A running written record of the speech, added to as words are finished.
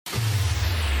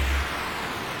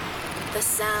The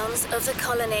sounds of the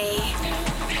colony.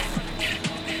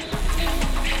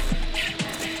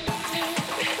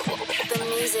 The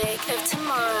music of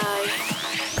tomorrow.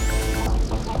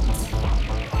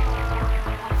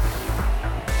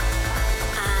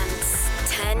 ANTS,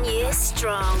 10 years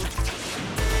strong.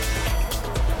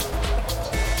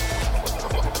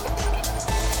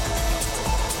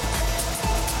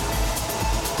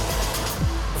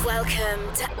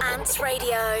 Welcome to ANTS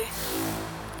Radio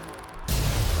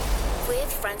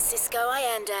with Francisco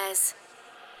Allendes.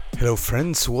 Hello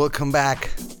friends, welcome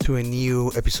back to a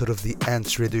new episode of the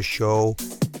ANTS Radio Show.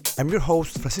 I'm your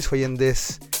host, Francisco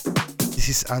Allendes. This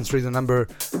is ANTS Radio number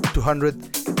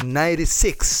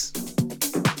 296.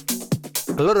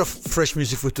 A lot of fresh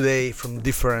music for today from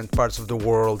different parts of the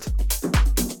world.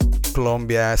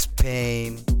 Colombia,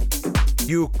 Spain,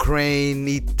 Ukraine,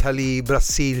 Italy,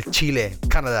 Brazil, Chile,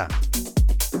 Canada,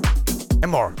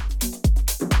 and more.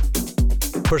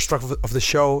 First track of the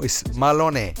show is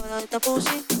Malóne,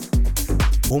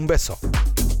 Un Beso.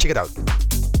 Check it out.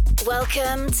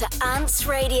 Welcome to ANTS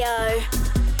Radio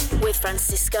with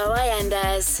Francisco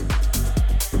Allendes.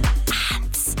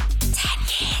 ANTS, 10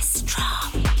 years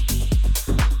strong.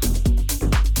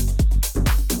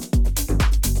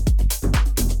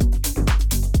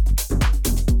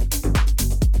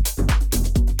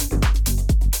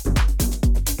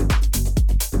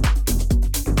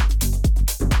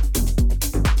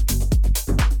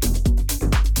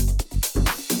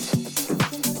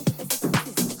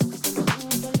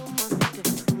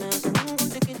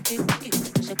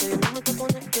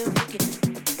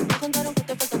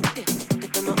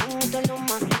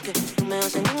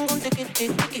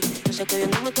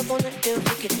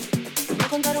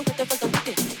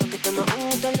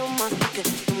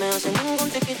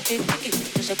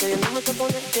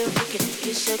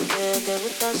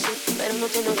 Pero no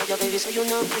tiene huella, baby, soy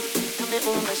una freak. Dame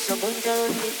un beso, ponte a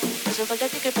dormir. Hace falta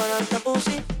ticket para esta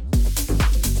pussy.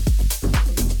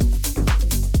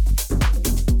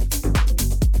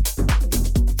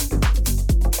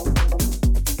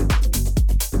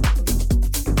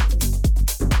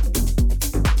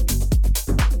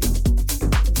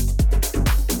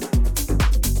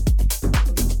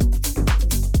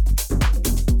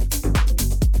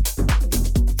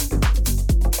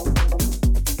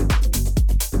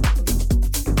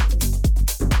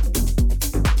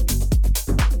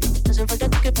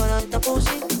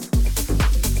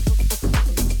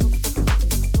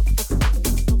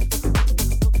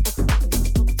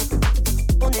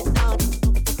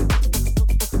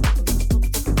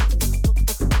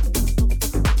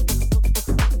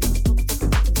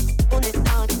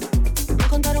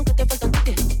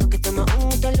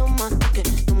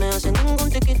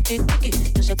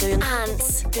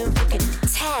 ANTS,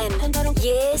 10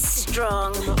 years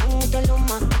strong.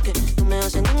 No me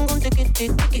hace ningún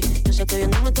tiki-tiki. Yo sé que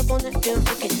bien no me te pones bien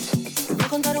friki. Me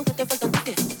contaron que te faltan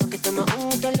tiki, porque te me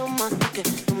gusta lo más tiki.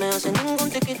 No me hace ningún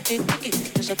tiki-tiki.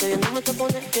 Yo sé que bien no me te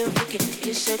pones bien friki.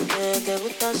 Y sé que te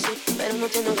gusta así, pero no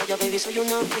tiene huella, baby, soy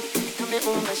una freak. Dame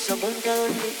un beso, ponte a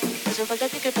dormir. Hace falta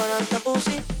tiki para esta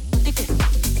pussy. Tiki,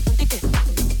 tiki, tiki,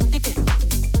 tiki,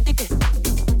 tiki,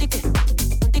 tiki,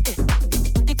 tiki,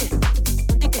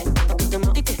 tiki, pa' que te me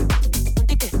tiki.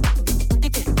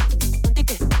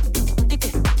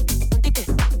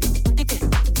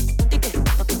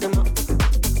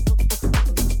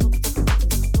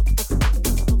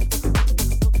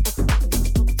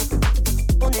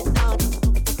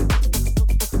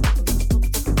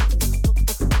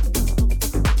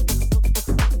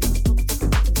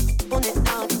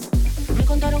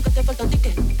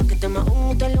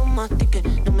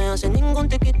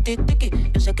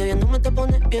 Yo sé que viéndome te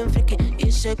pones bien friki.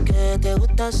 Y sé que te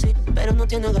gusta así, pero no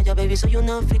tiene galla, baby, soy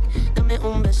una freak. Dame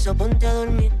un beso, ponte a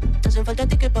dormir. Te hacen falta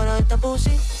tickets para esta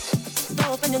pussy.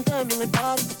 Todo pendiente de mí en el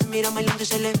party. Se mira bailando y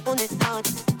se le pone tarde.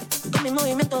 Con mi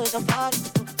movimiento de safari.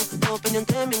 Todo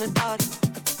pendiente de mí en el party.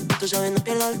 Tú sabes, no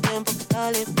pierdas el tiempo.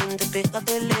 Dale, vente,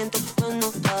 pégate lento.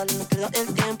 No, dale, no pierdas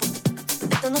el tiempo.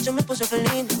 Esta noche me puse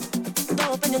feliz.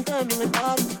 Todo pendiente de mí en el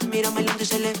party. Se mira bailando y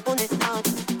se le pone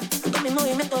tarde. Con mi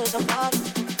movimiento de safari,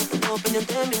 todo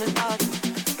pendiente de mí en el party.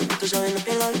 Tú sabes, no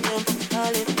pierdas el tiempo.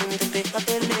 Dale, vente,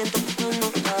 pégate lento.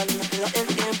 No, dale, no pierdas el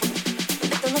tiempo.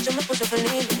 Esta noche me puse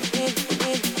feliz.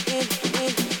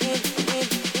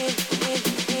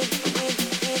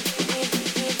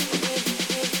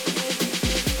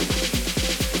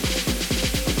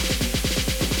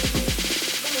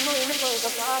 Con mi movimiento de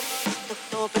safari,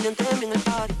 todo pendiente de mí en el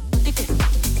party.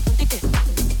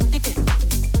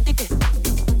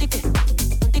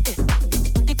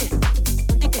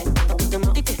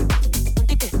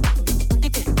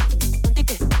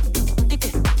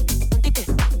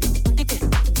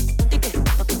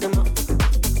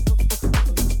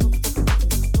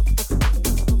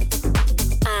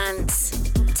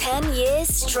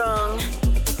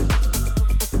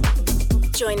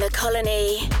 Join the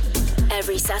colony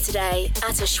every Saturday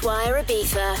at Ushuaia,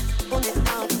 Ibiza.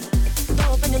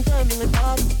 Todo pendiente de mí en el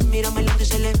party. Mira Mayheo y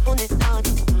se le pone tanto.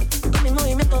 Con mi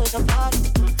movimiento de safari.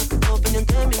 Todo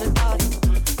pendiente de mí en el party.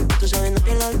 Tú sabes, no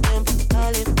pierdas el tiempo.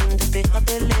 Dale, vente,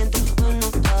 fíjate lento. No,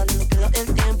 dale, no pierdas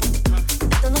el tiempo.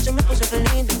 Esta noche me puse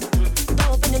feliz.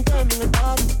 Todo pendiente de mí en el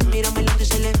party. Mira Mayheo y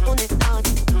se le pone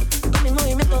tanto. Con mi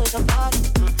movimiento de safari.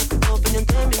 Todo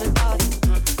pendiente de mí en el party.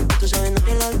 Tú sabes, no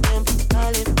pierdas el tiempo.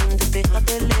 Dale, vente,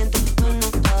 fíjate lento.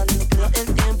 No, dale, no pierdas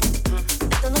el tiempo.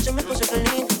 Esta noche me puse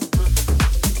feliz.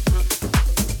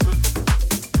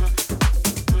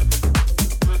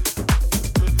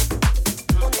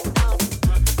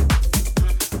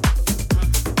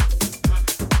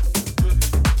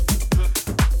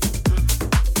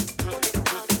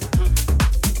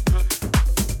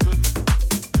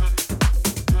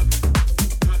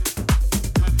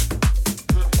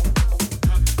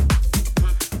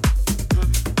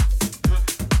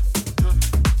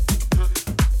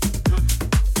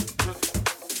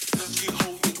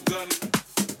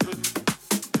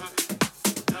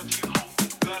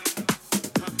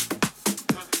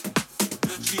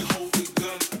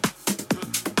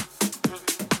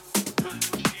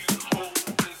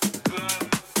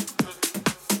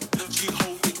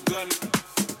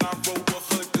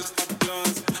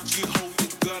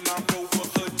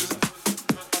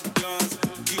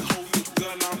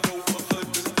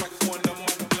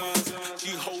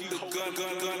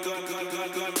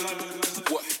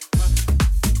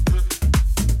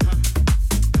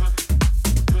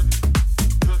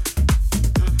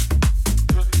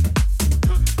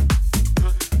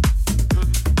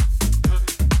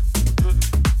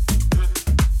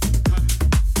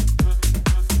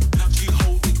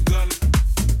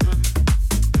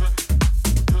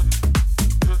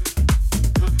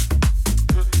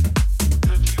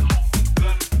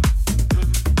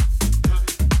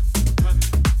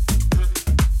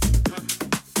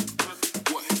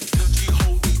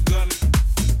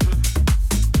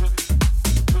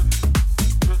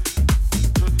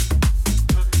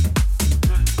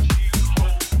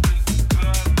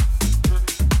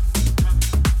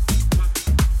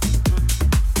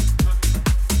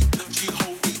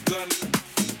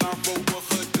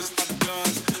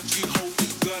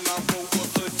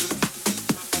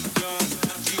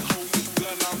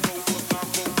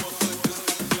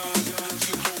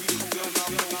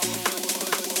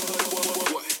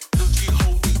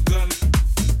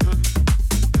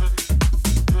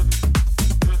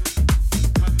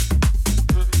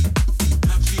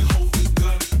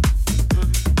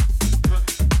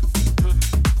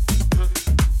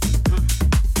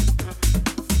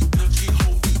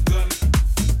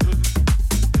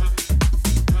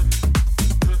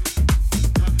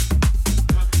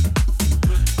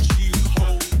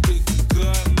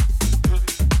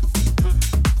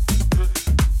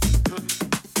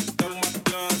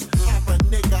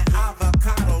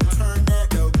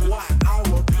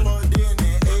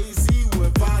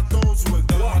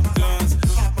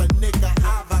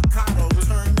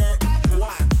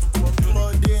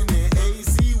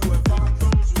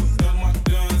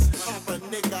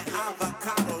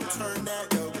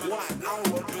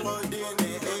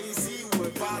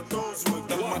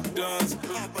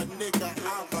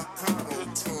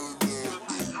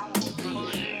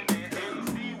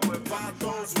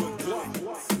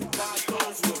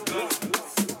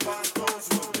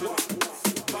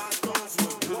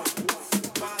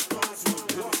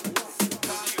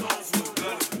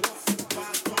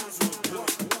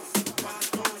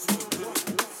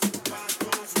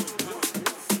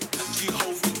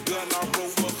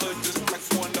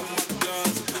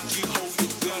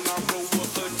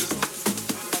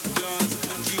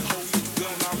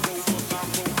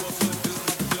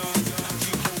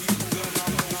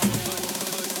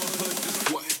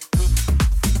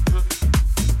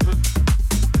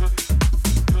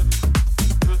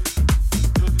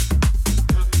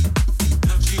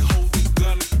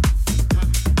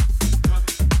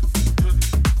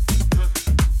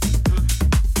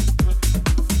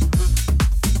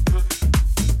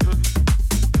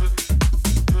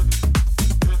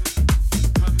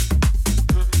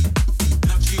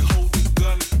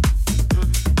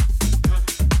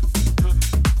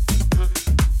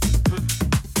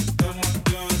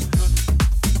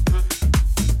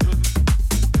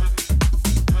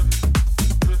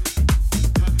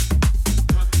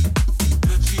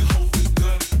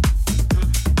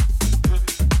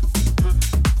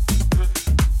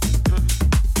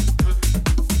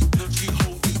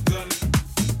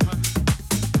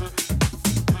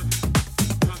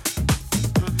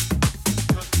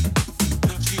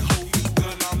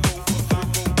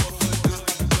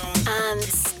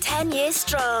 years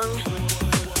strong.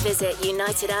 Visit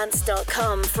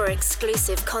unitedants.com for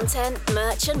exclusive content,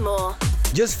 merch and more.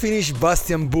 Just finished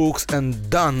Bastian Bux and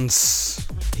Dance,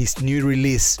 his new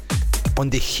release on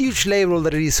the huge label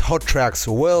that it is Hot Tracks.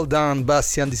 Well done,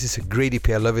 Bastian. This is a great EP.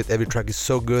 I love it. Every track is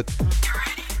so good.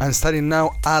 And starting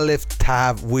now, Alev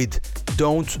Tav with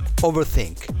Don't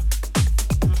Overthink.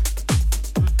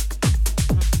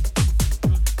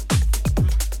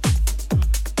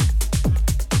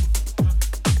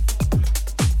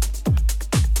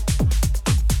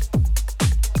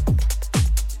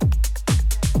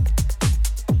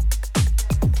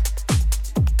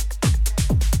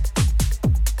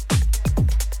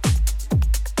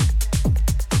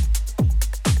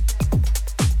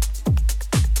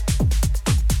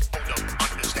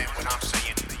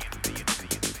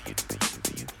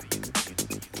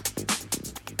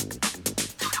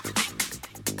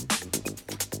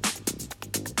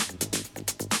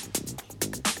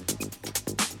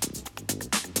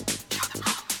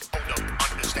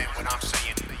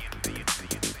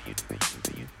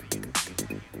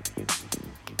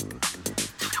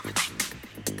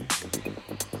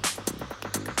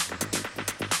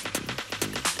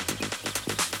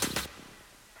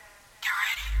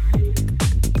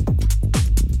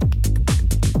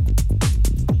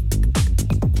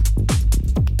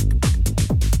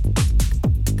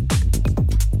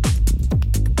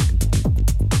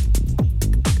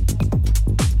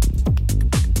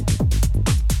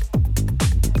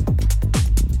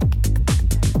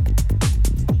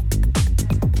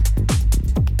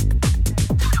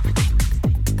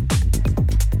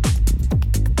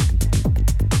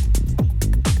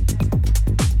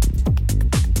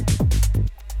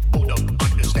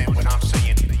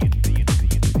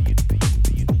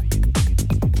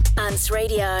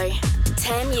 Radio,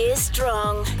 10 years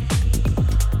strong,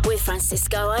 with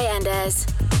Francisco Allendes.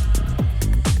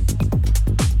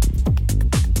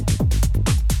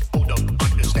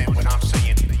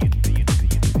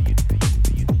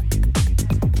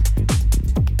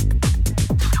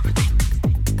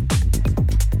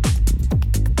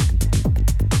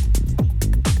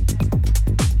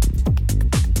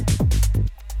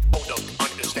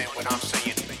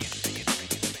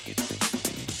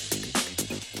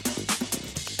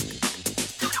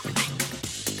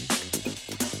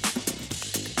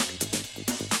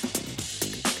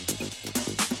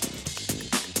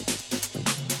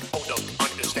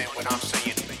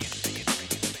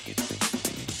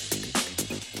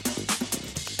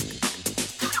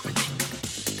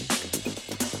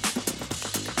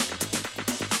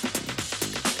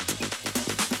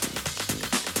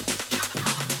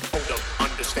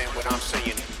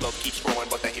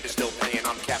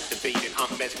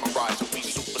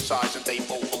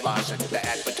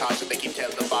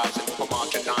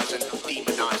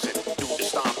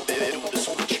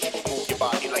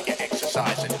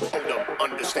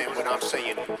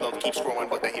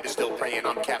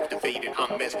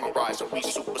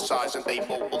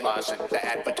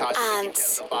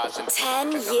 ANTS,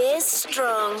 10 years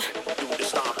strong. Do the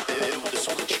stomp, do the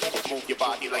switch. Move your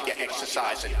body like you're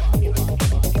exercising.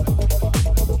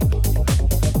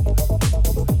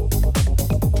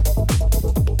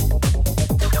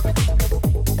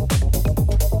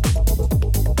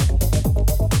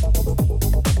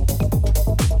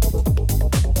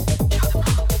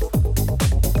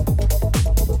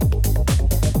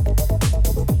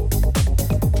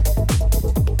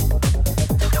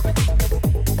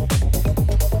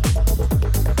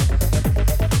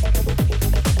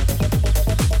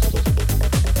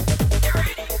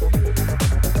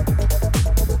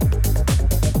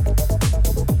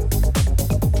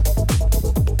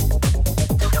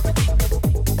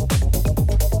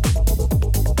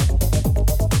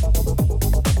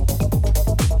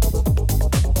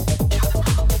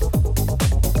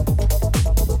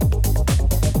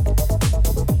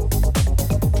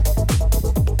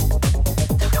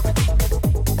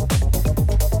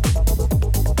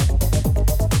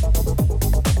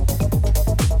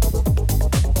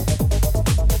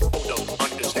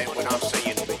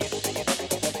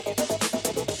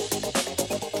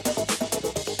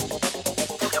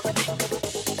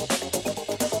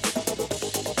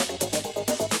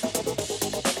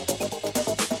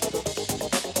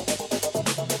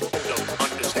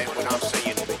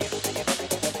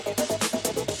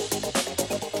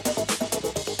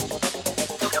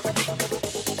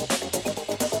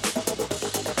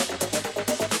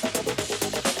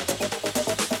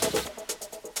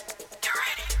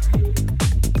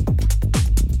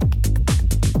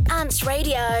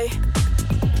 Radio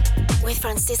with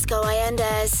Francisco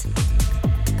Allendes.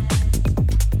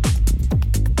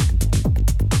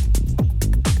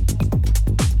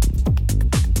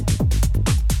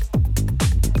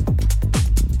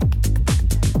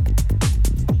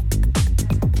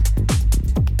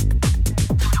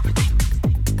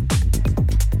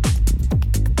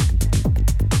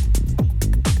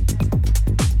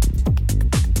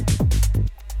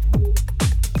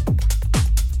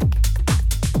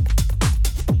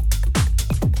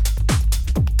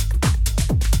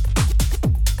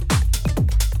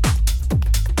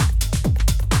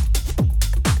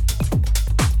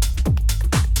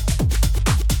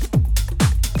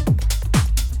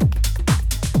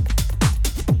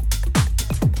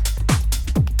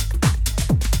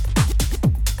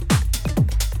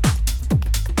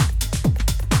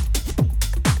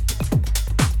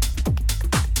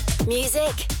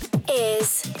 Music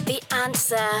is the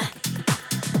answer.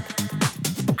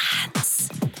 ANTS,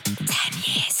 10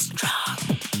 years strong.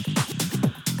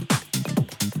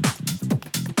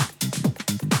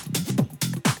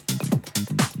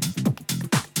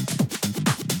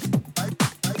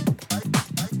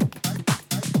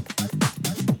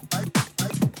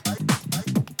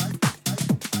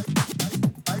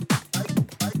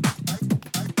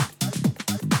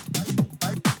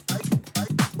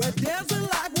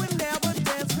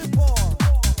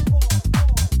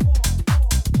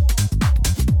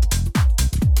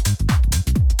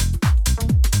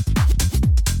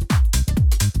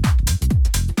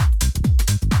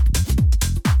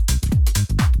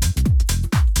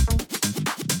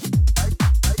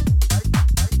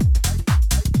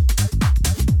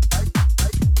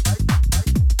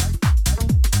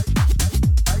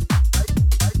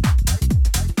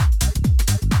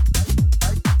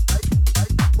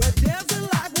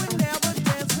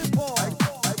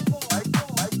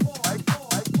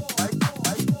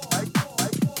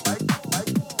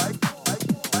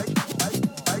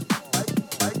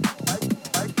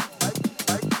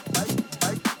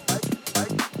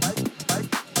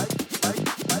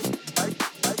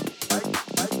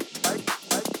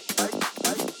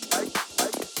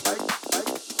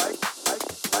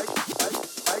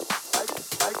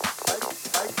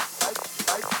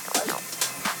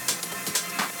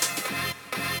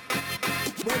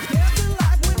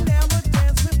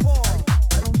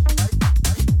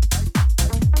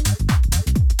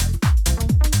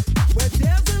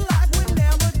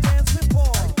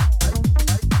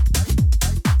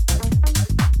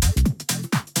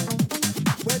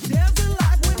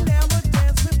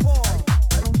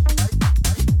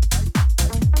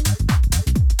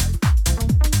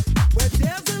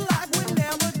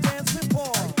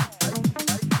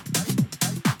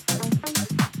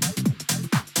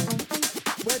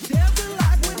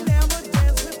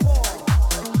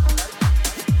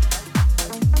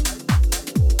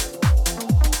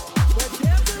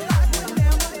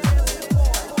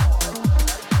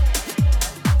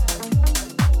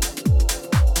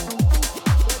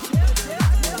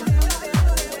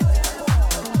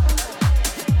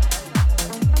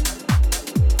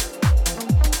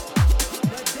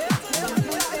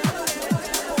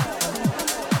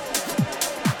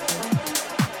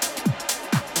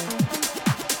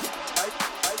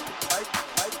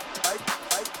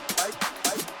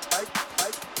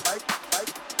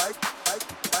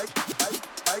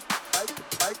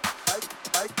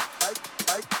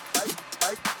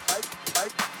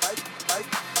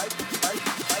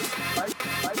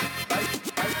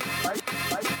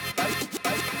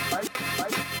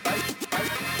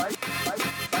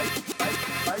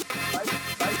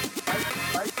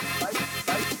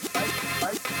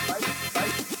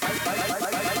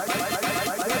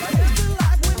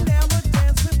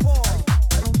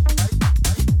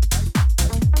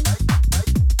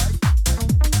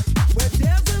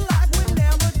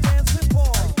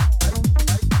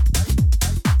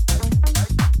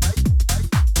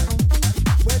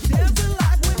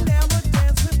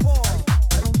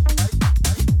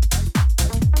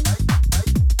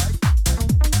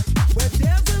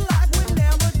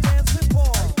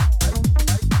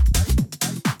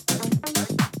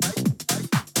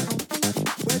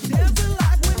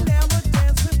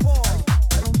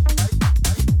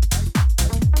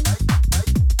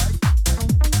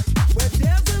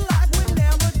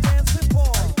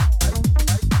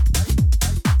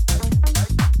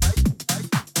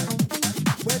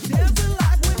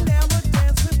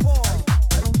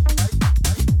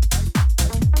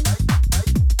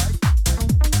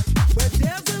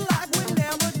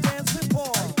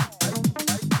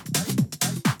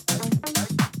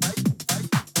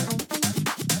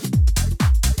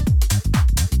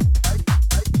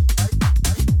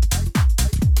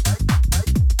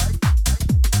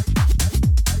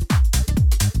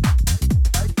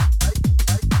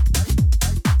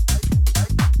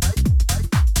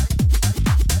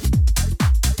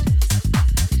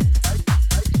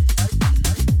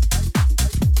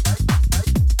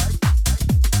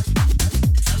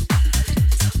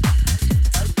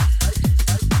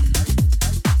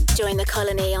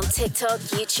 Colony on TikTok,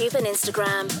 YouTube and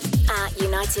Instagram at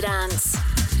United Ants.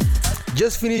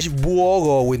 Just finished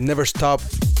Buogo with Never Stop,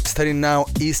 starting now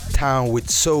Easttown with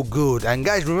So Good. And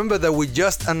guys, remember that we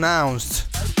just announced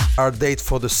our date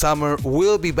for the summer.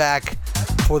 We'll be back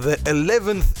for the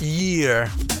 11th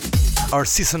year, our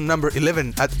season number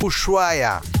 11 at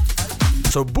Ushuaia.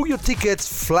 So book your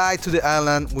tickets, fly to the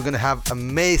island. We're gonna have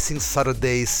amazing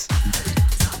Saturdays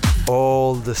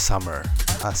all the summer.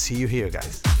 I'll see you here,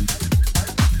 guys.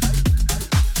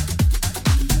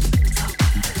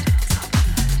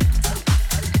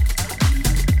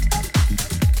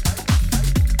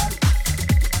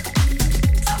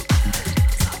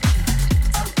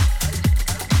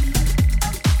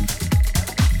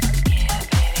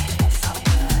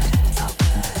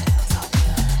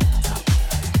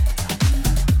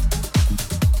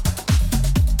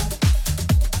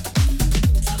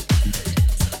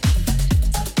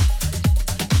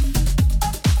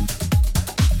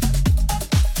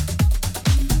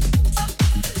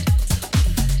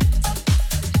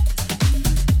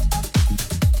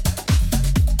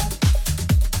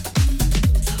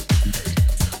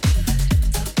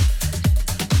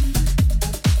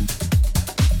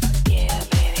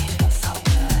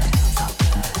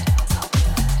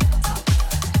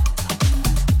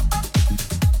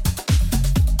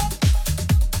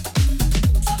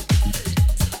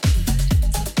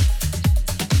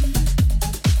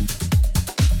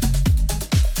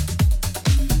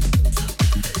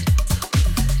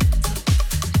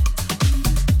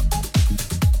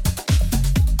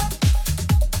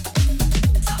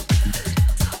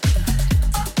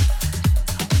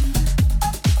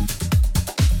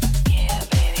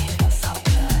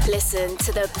 listen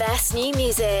to the best new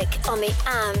music on the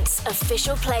ANTS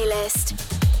official playlist.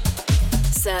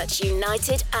 Search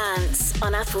United ANTS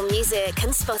on Apple Music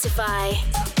and Spotify.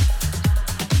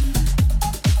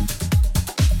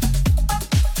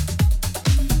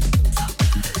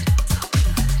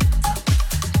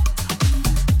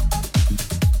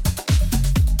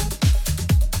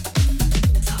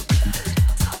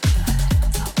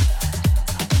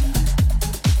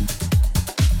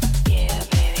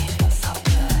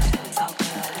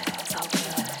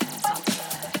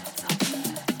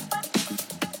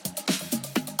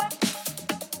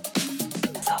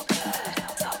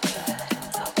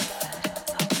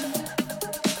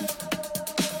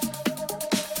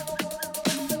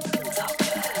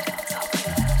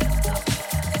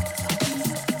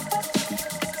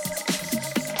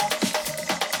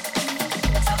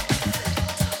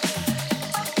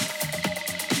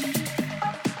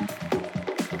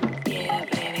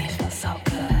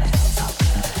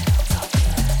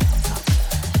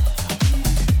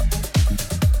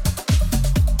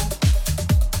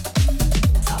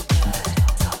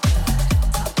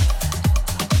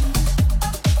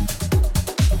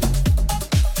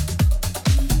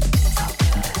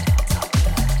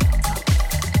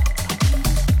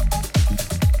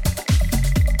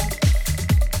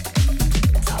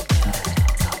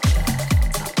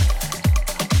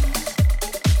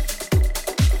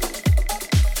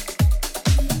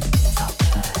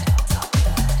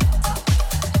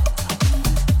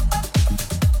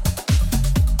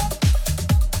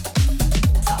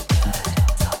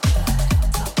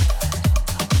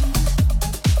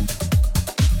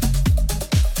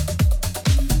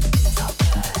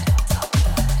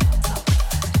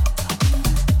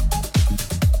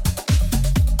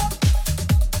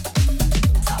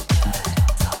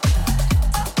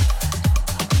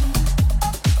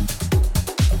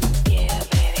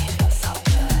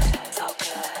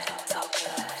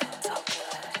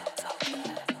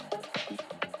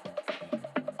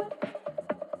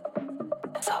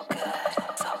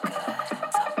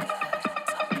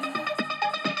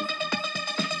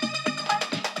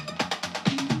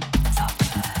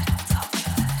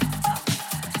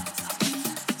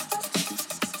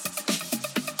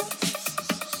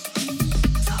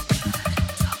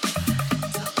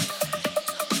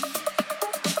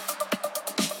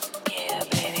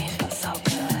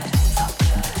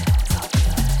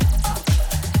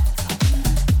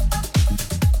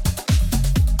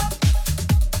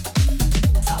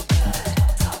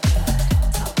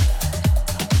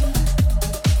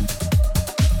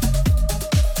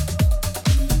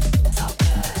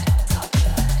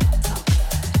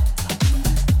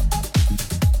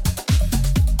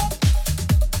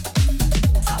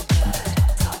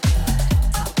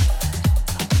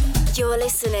 You're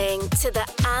listening to the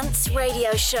ANTS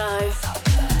radio show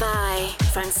by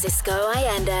Francisco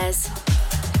Allendes.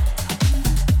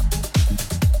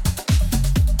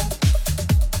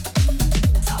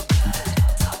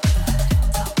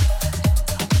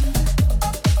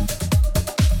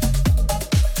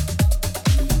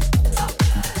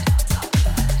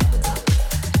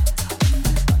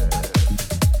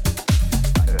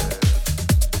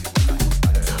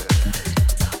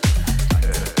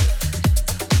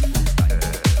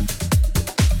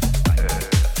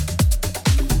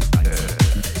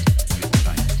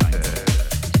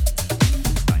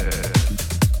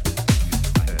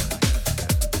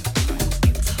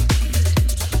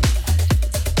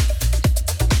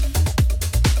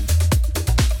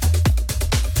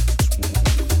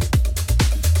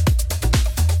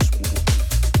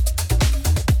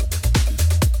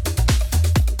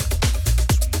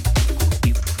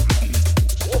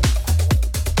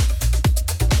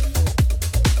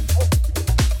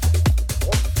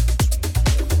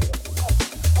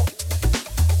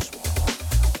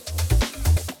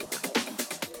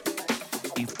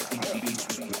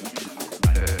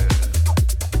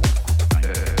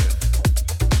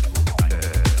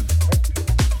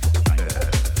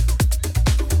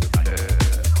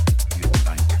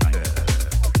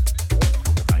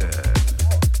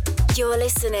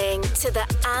 Listening to the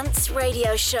ANTS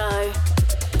radio show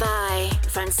by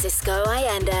Francisco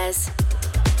Allendes.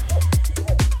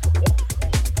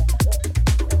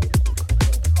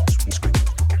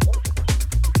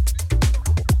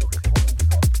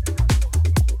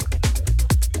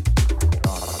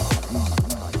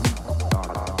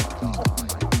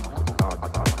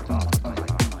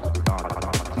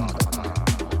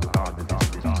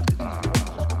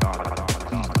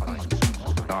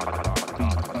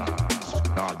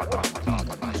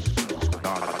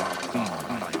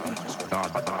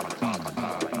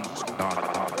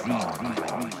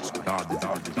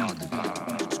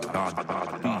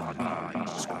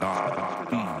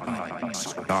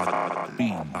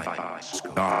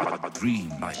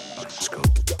 dream like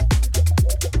scope.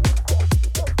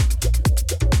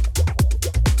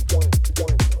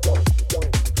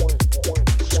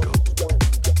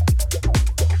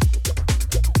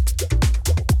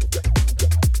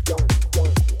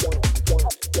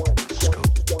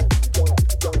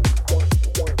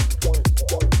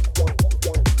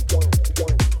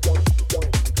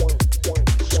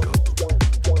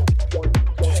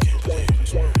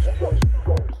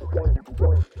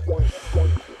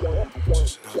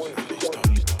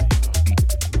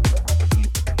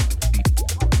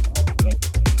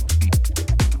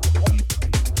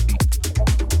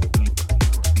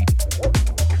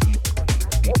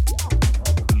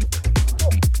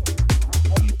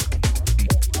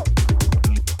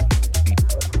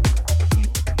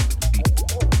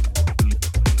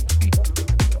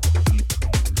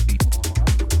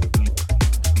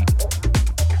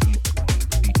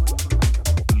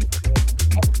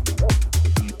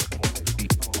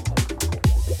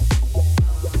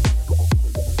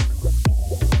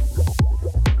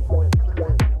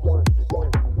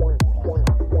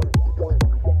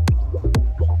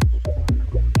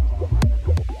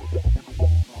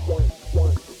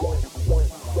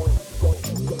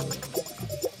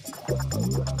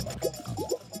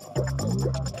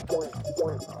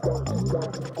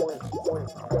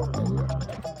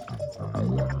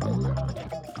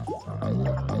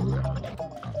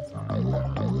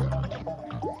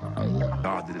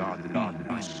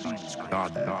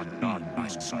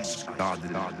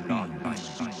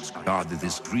 God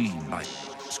this dream like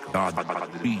God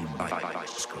dream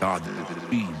God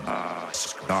dream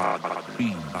God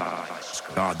dream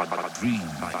God dream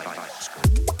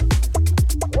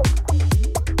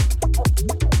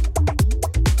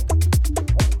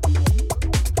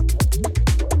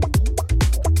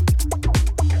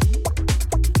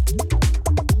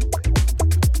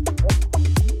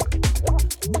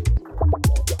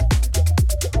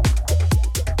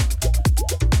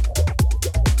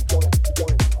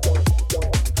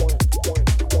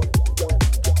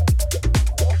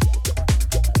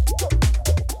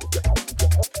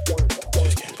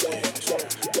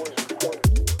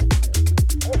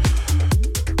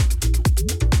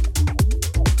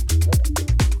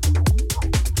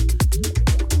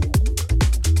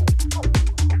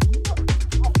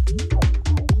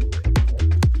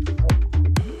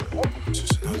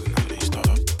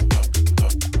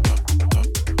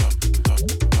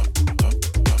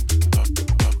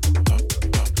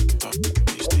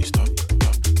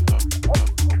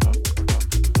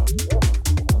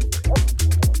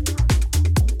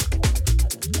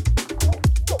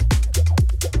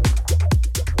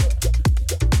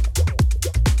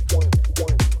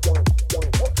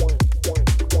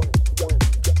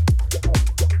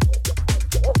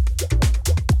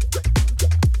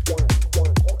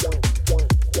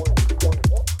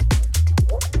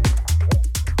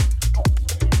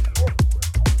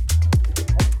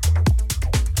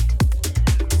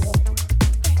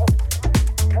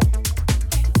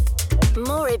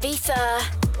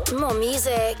More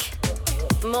music,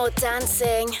 more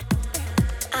dancing.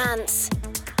 ANTS,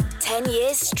 10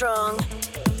 years strong.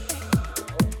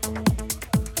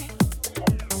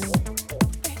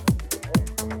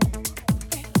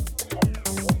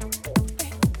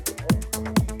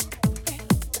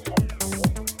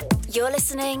 You're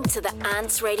listening to the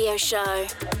ANTS radio show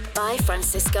by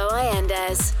Francisco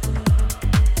Allendes.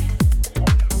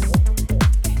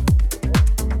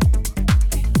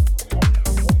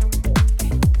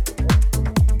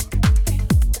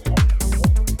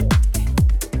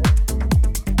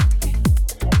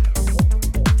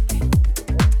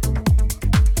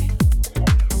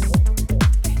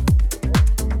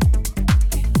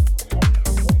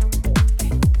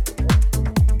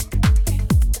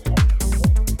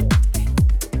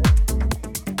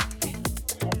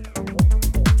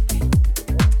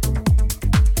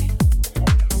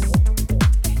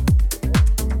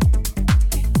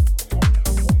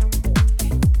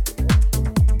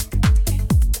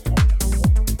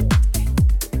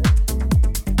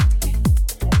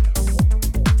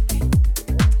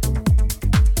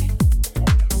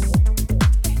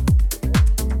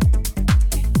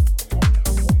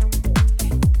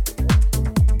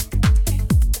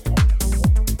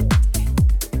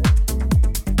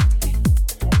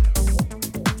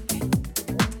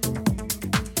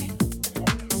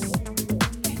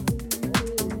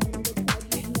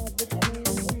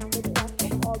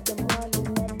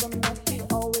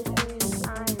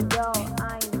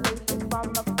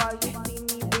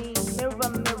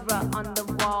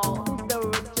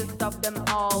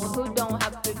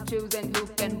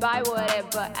 buy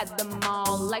whatever at the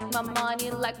mall. Like my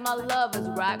money, like my love is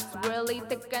racks, really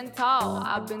thick and tall.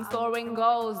 I've been scoring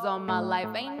goals all my life,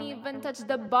 ain't even touched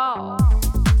the ball.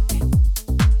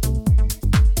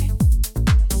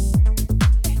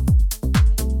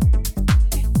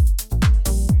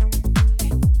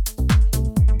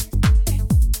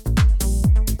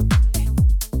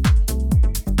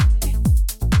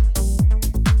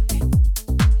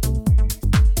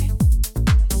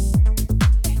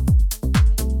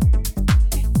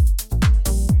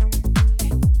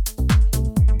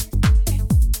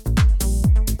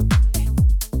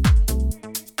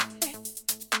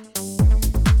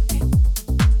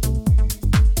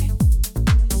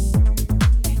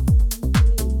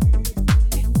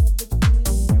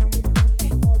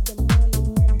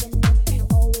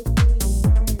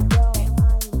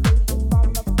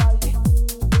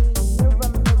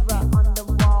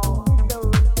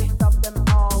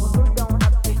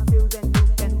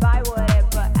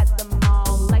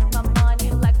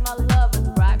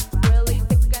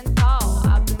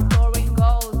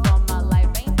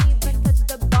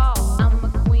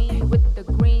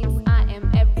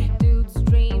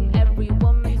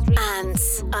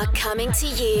 To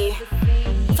you.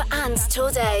 For ANTS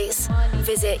tour days,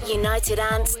 visit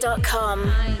unitedants.com.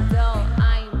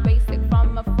 I ain't basic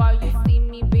from afar, you see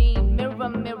me beam. Mirror,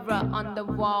 mirror on the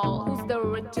wall, who's the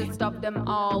richest of them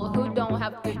all? Who don't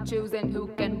have to choose and who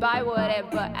can buy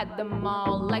whatever at the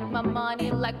mall? Like my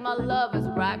money, like my love is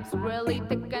racks, really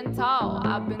thick and tall.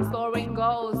 I've been scoring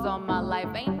goals all my life,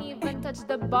 ain't even touched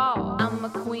the ball. I'm a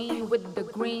queen with the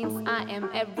greens, I am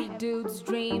every dude's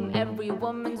dream, every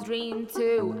woman's dream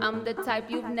too. I'm the type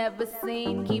you've never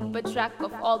seen, keep a track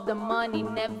of all the money,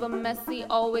 never messy,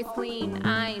 always clean.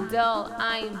 I ain't dull,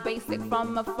 I ain't basic,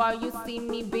 from afar you see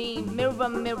me beam. Mirror,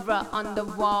 mirror on the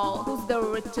wall, who's the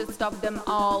richest of them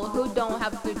all? Who don't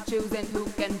have to choose and who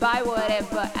can buy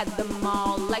whatever at the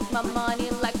mall? Like my money,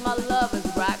 like my love is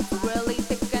racks, really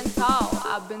thick and tall.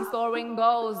 I've been scoring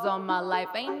goals all my life,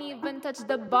 ain't even touched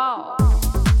the ball.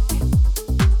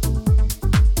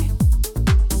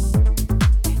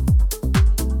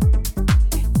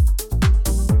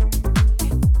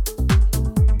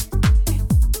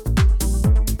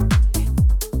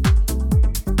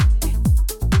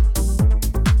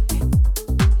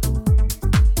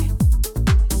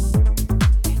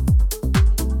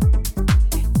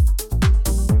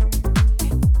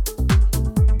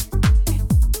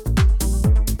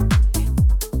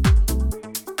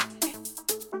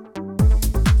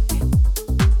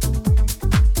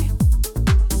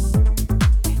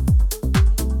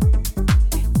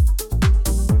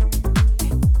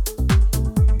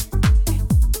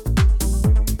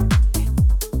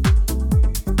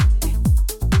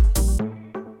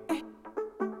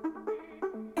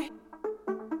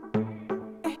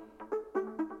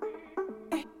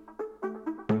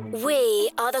 We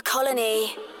are the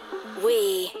colony.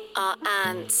 We are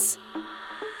ANTS.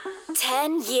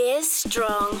 10 years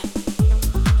strong.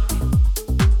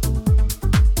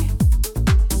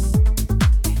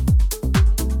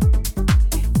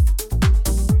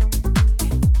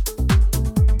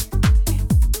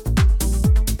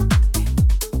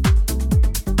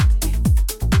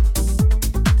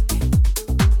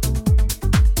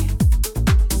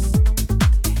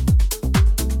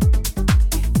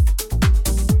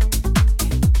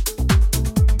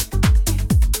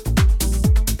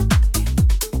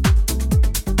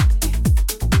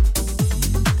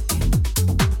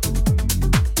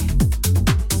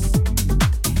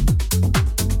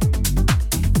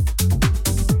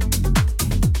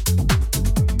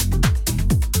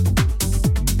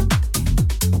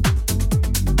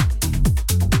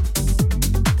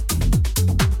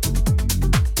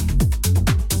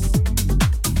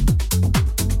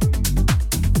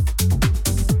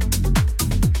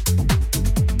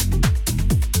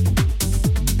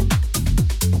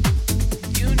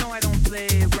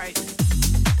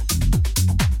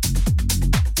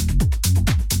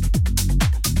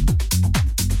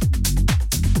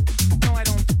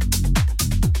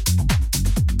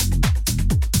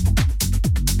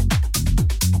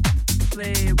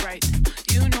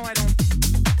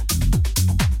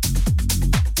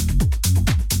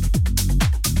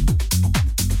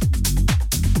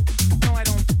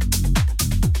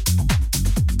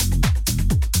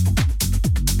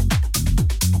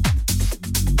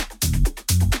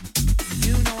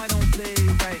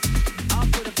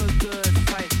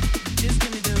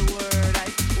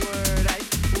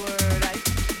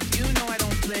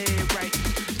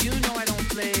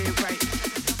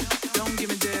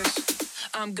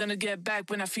 Gonna get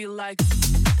back when I feel like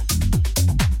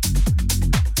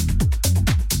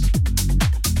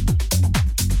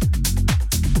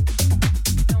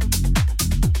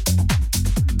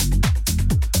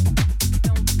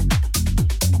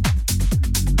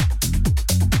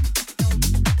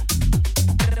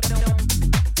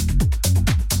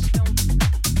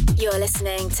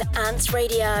listening to ANTS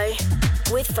Radio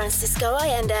with Francisco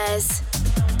Allendes.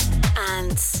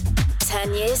 ANTS,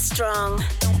 10 years strong.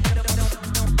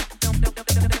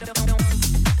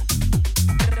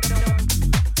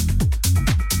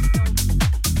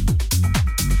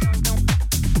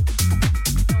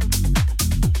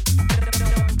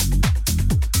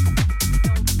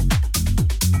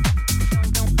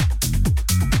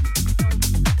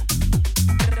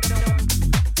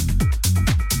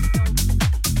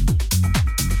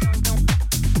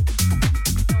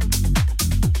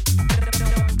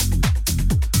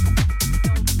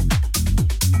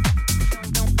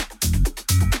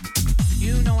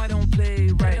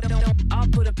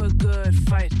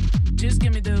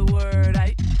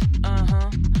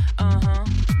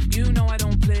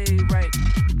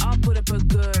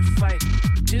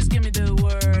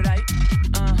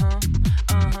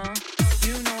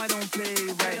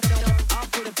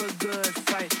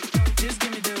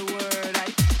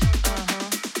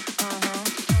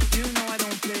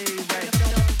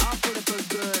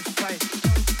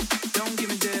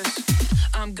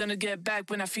 Get back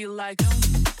when I feel like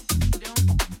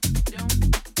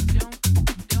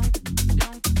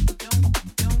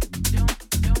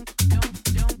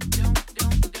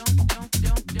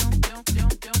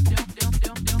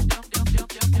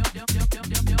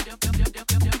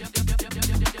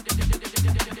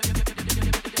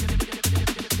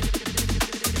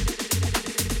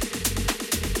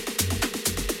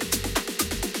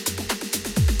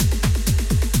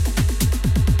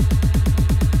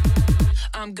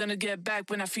I'm gonna get back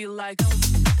when I feel like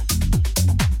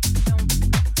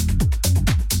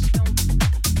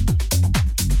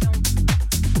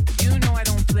you know I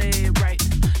don't play it right.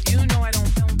 You know I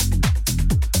don't.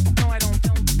 No, I don't.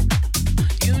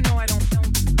 You know I don't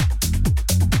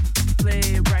play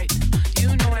it right.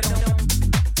 You know I don't.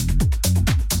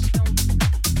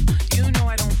 You know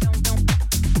I don't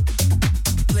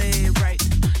play it right.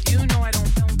 You know I don't.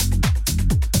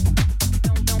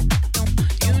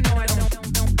 You know I don't.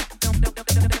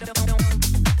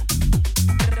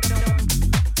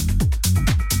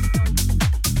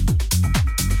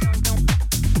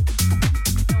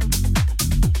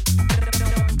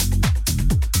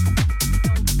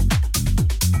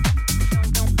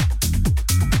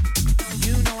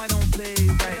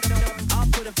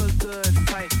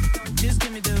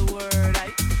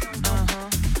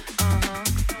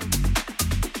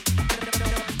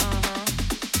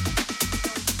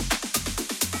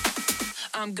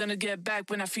 I'm gonna get back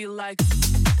when I feel like.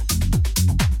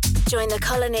 Join the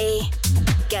colony.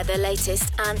 Get the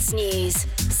latest ANTS news.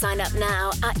 Sign up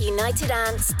now at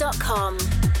unitedants.com.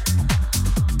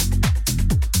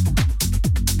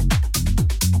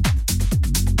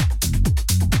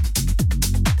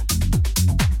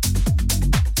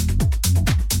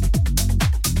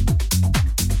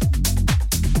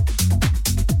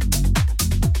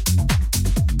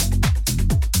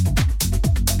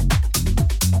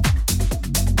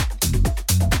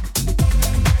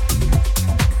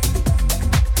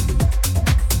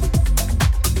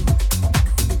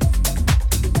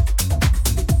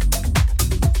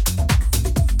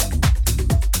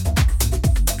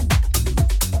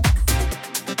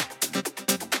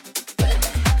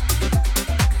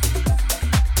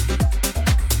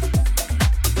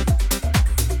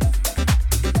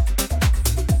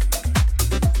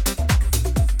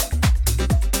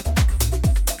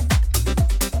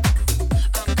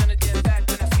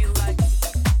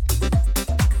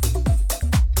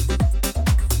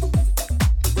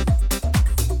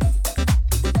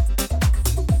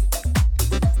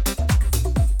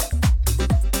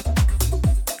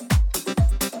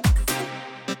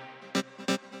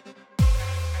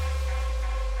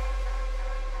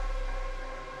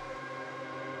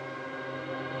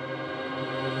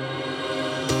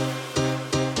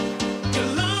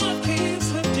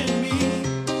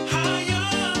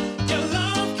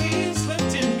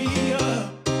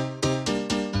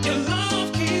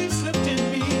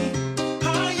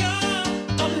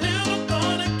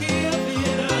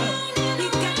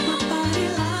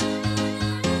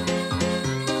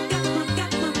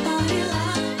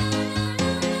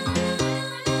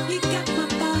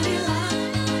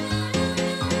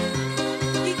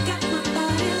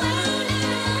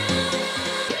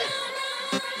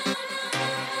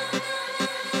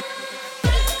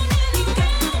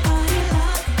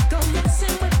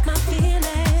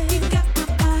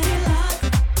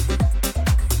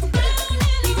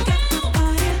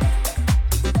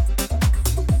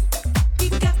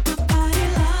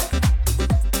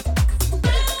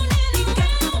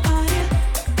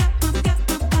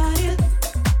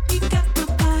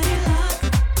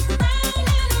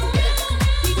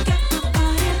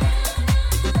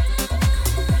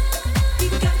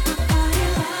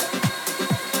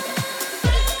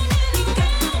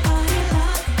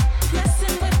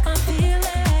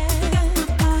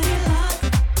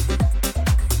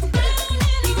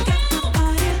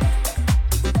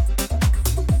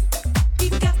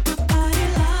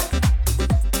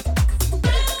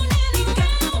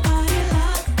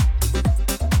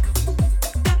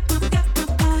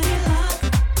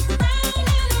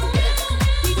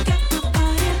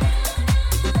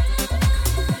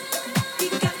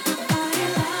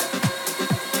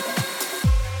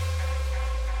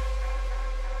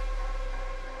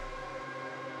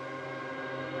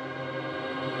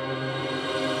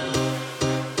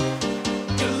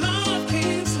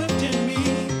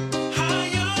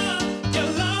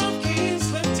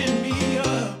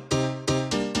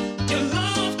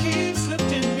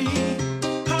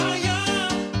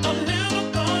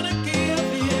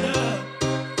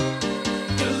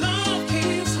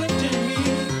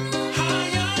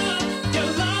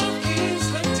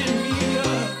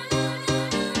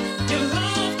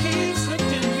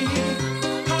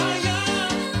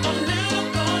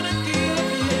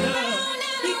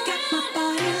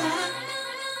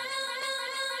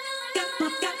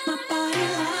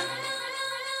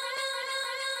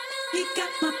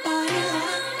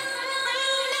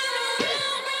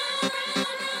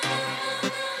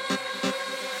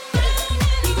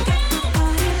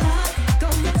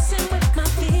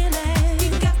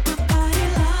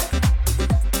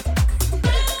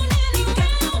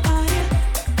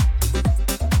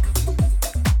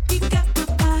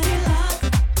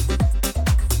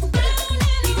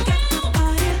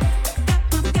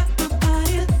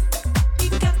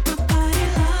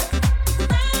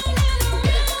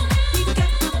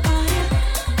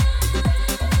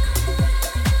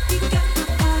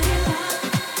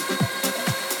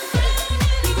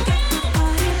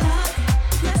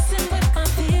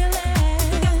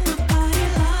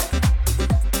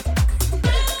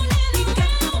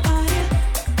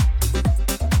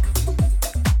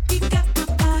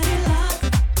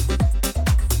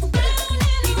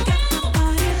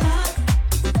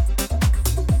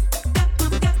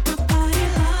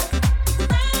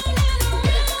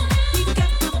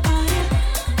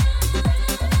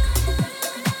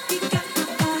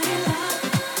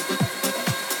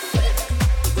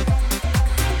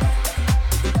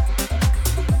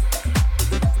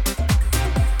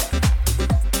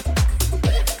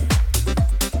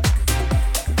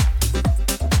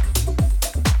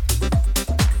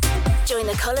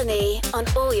 the colony on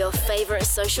all your favorite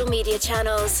social media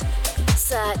channels.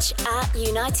 Search at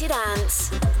United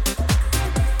Ants.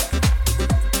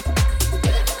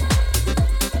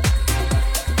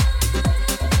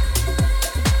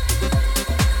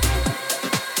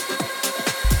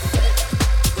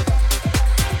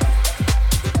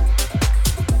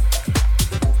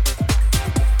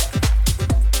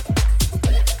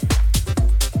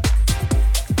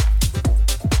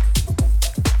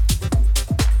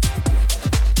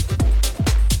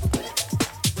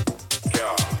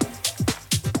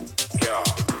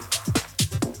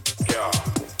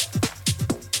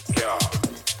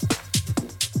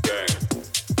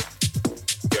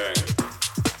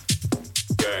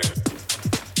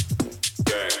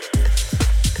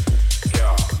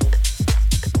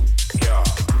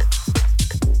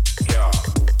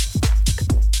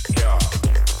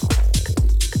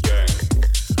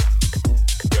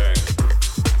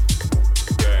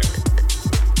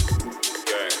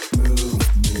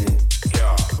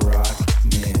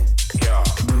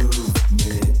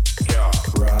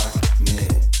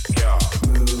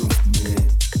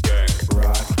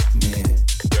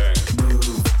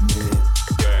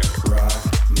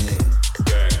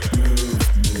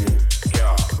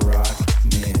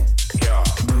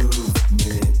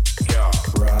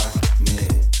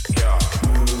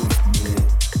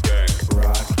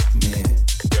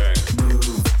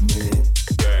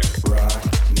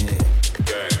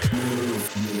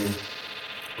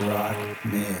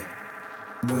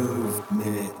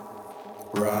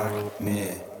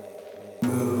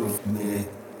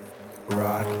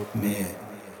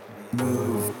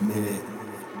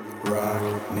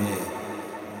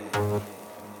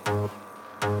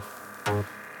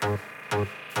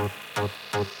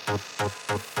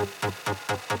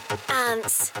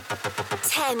 ANTS,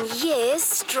 10 years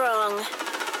strong.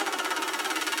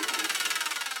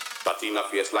 Patina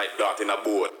face like dart in a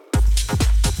boat.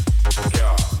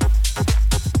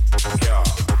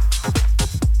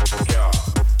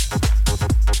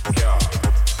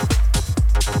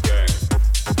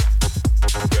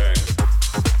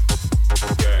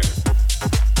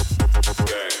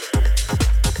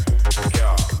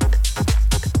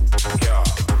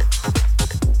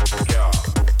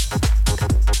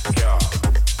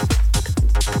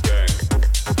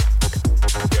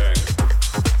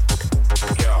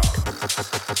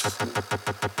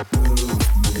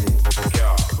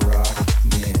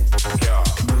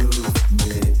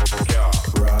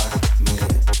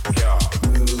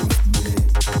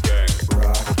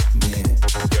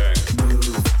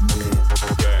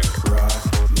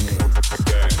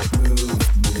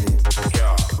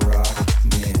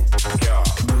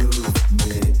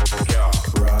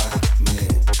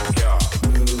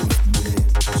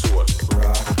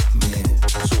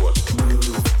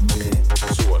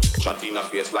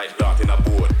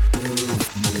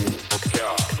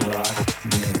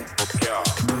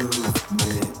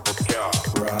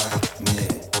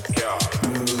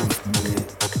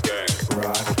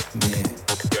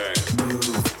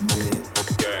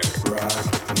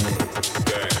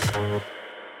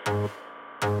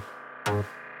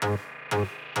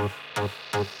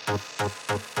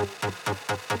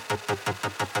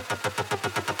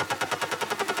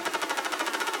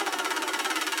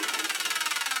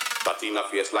 Patina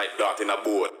face like dart in a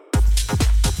boat.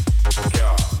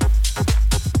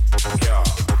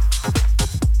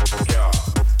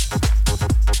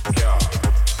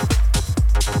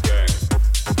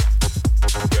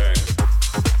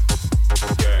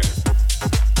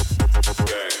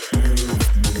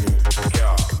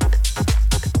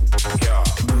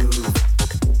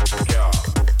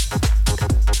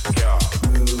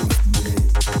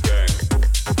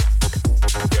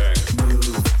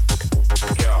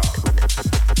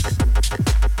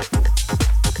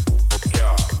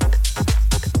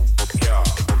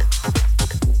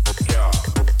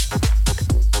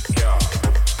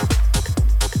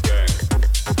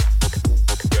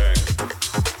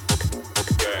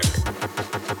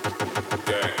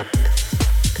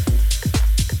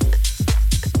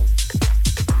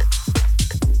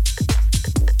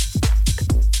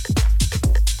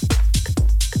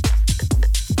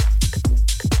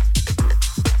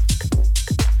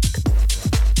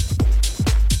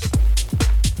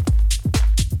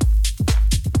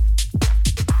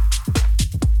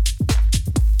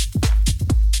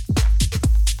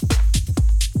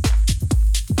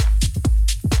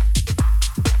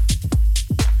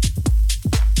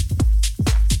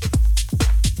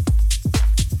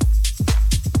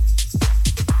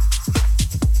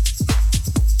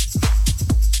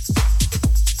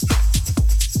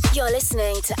 You're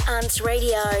listening to ANTS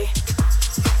Radio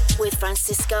with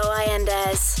Francisco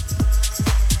Allendes.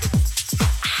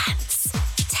 ANTS,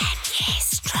 10 years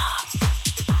strong.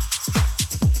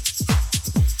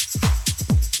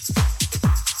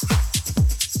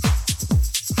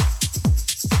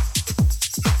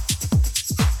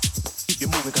 Keep you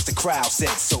moving cause the crowd said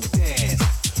so, dance.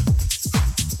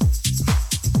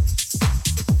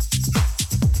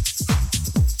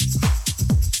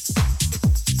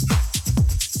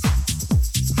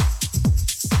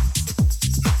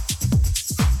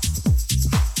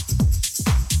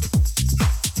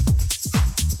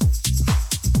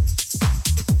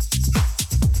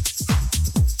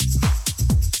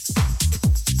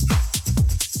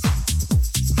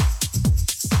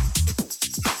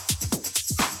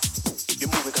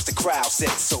 Crowd said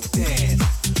so, dance.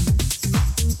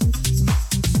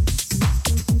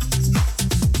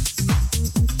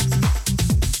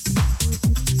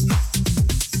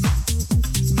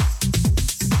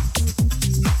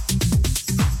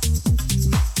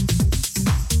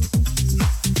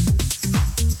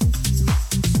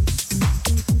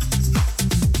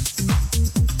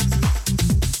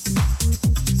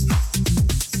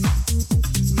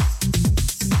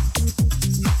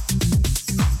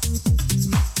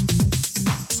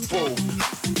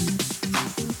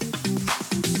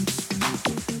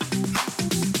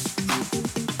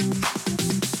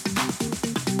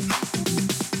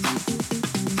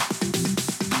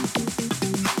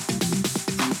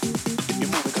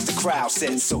 Crowd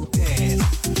said so, dance.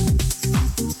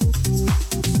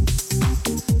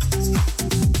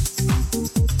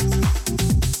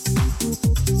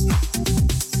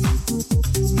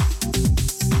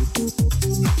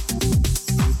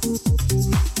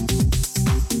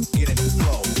 Get in the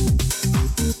flow.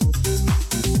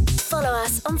 Follow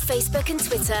us on Facebook and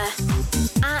Twitter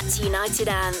at United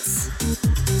Ants.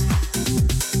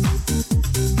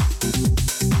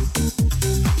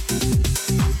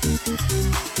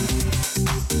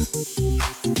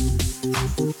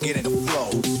 Get in the flow.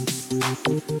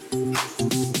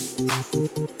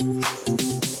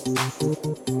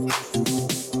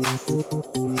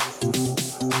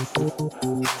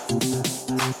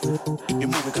 You're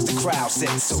moving cause the crowd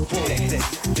said so.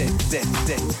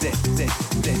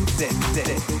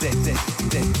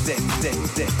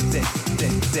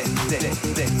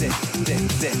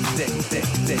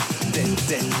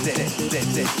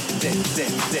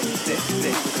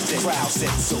 The crowd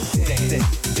said so.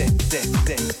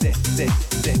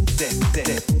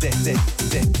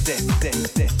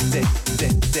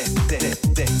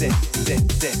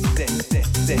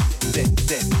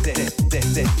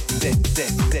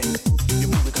 You're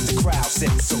moving cause the crowd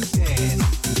said so, dance.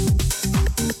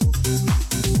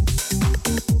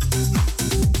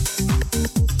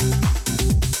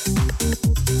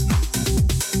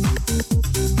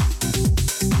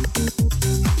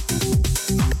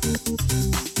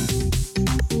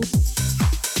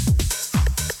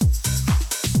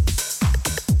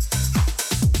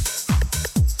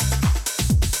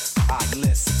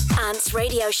 Ants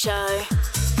Radio Show,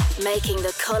 making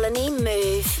the colony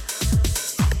move.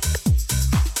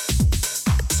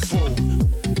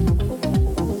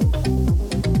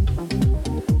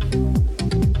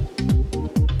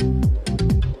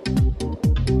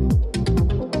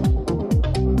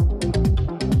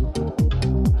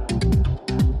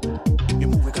 You're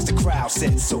moving cause the crowd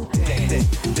said so, dance.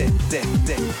 The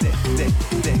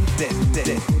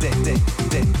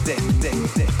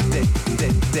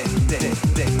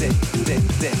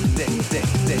crowd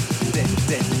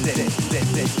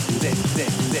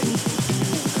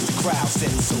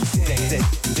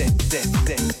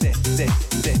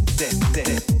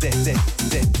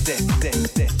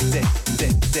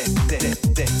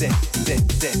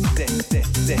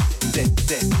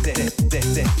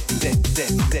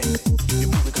said so, you're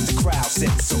moving cause the crowd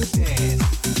said so, dance.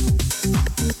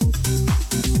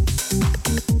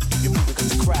 You're moving cause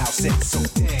the crowd said so,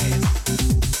 dance.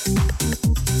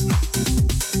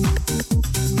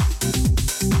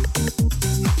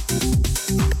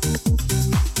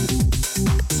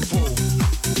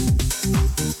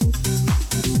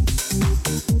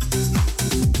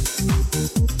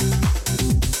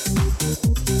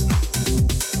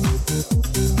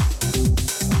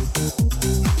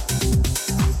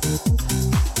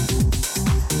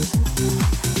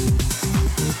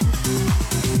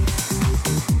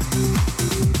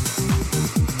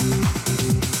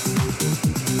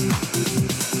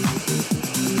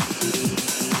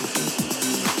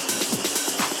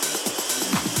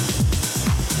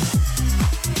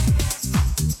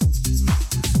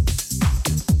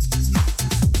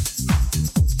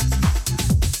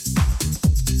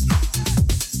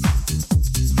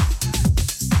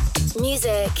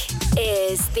 music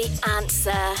is the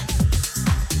answer.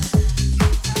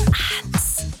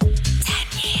 Ants,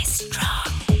 10 years strong.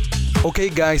 Okay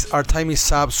guys, our time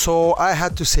is up, so I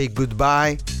had to say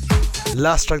goodbye.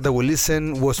 Last track that we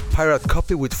listened was Pirate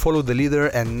Copy with Follow the Leader,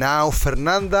 and now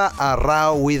Fernanda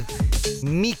Arrau with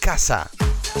Mi Casa.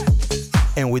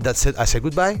 And with that said, I say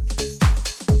goodbye.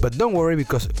 But don't worry,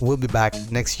 because we'll be back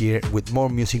next year with more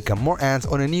music and more ants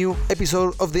on a new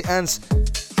episode of the Ants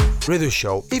Radio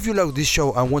Show. If you like this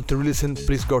show and want to re-listen,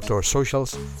 please go to our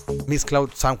socials, Mixcloud,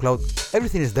 SoundCloud,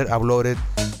 everything is there uploaded,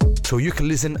 so you can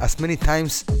listen as many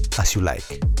times as you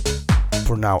like.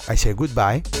 For now, I say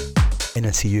goodbye, and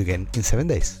I'll see you again in 7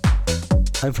 days.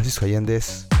 I'm Francisco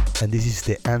Allendes, and this is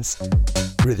the Ants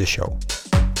Radio Show.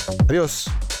 Adios.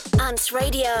 Ants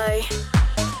Radio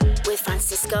with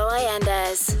Francisco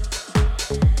Allendes.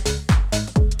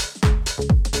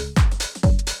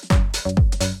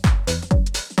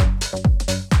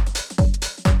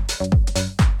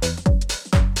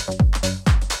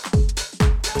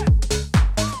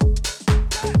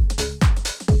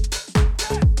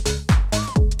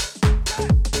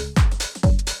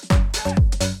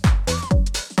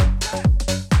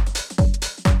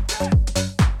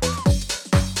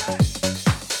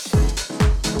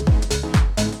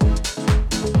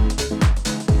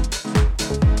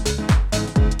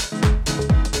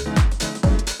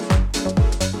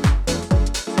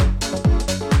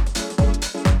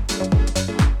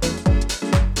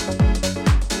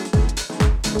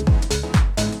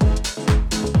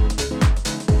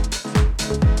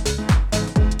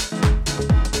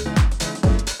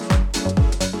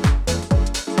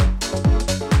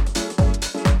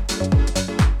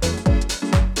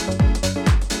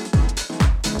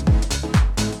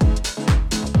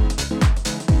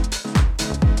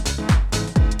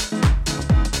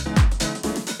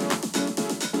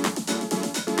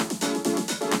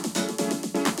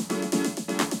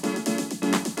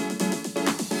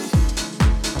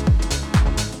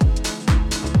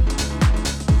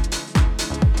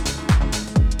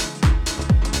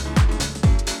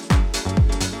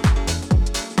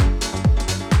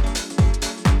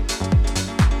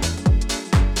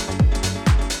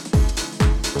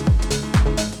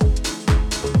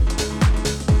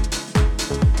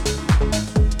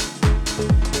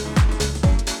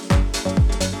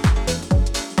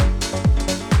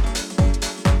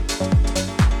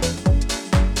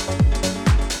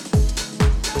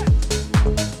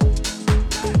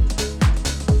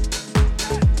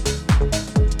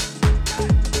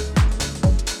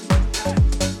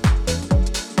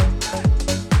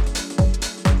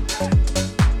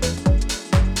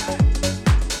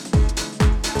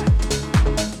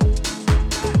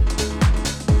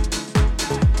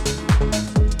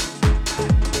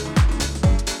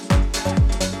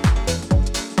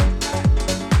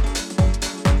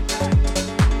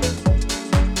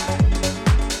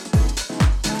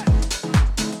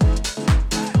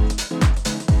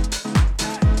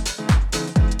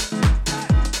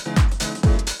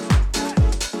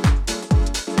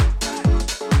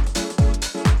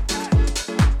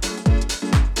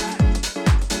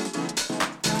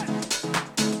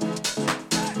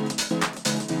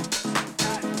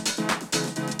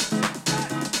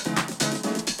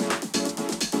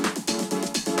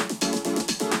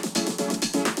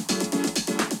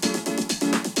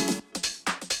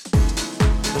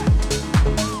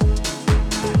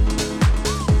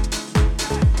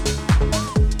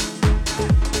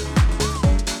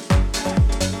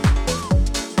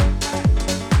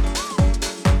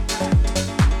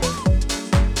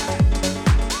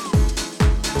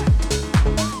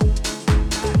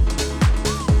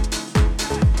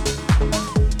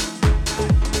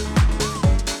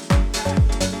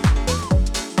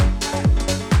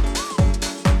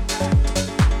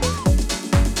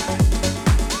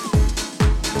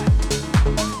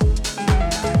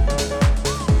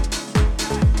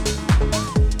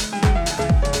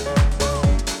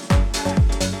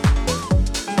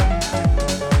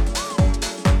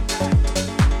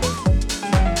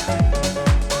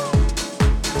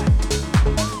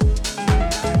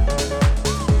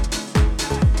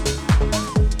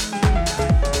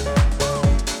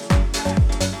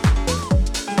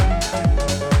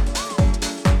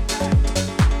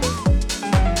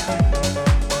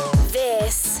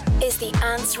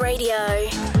 Radio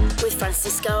with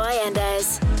Francisco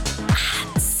Allendes.